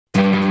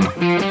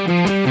Hey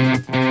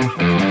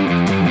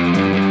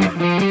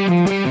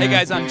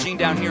guys, I'm Gene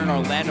down here in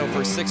Orlando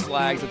for Six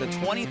Flags at the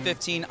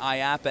 2015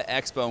 IAAPA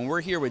Expo, and we're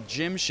here with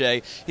Jim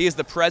Seay. He is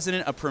the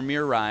president of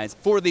Premier Rides.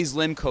 For these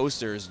limb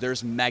coasters,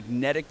 there's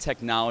magnetic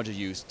technology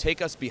used.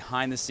 Take us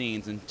behind the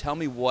scenes and tell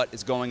me what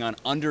is going on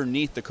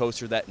underneath the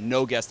coaster that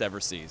no guest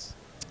ever sees.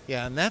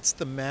 Yeah, and that's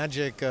the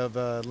magic of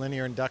a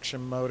linear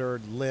induction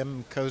motor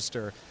limb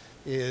coaster,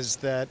 is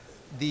that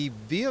the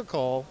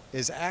vehicle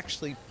is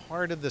actually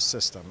part of the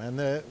system.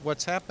 And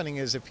what's happening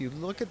is, if you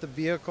look at the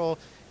vehicle,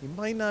 you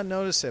might not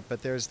notice it,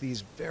 but there's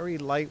these very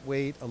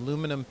lightweight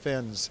aluminum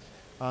fins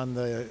on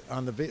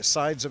the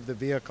sides of the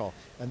vehicle.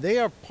 And they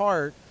are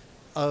part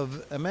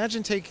of,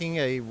 imagine taking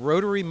a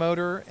rotary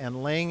motor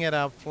and laying it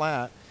out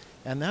flat.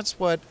 And that's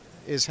what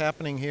is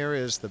happening here,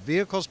 is the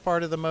vehicle's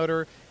part of the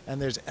motor,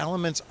 and there's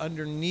elements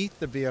underneath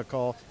the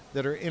vehicle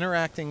that are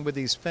interacting with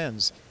these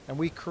fins. And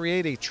we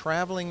create a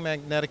traveling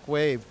magnetic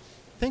wave.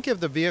 Think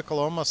of the vehicle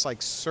almost like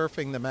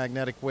surfing the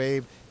magnetic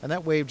wave, and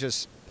that wave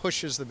just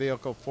pushes the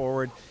vehicle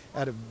forward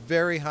at a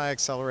very high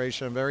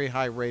acceleration, a very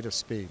high rate of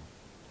speed.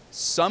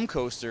 Some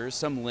coasters,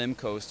 some limb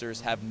coasters,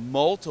 have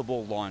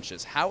multiple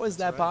launches. How is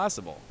that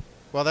possible?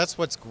 Well, that's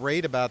what's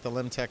great about the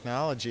limb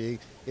technology,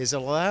 is it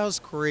allows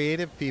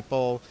creative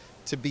people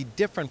to be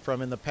different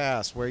from in the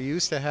past, where you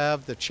used to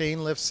have the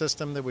chain lift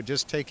system that would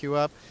just take you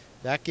up.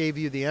 That gave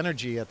you the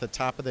energy at the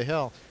top of the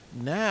hill.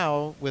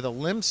 Now, with a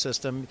limb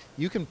system,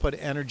 you can put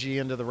energy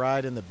into the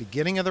ride in the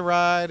beginning of the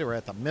ride or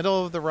at the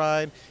middle of the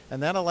ride,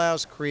 and that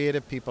allows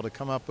creative people to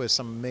come up with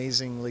some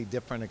amazingly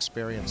different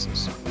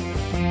experiences.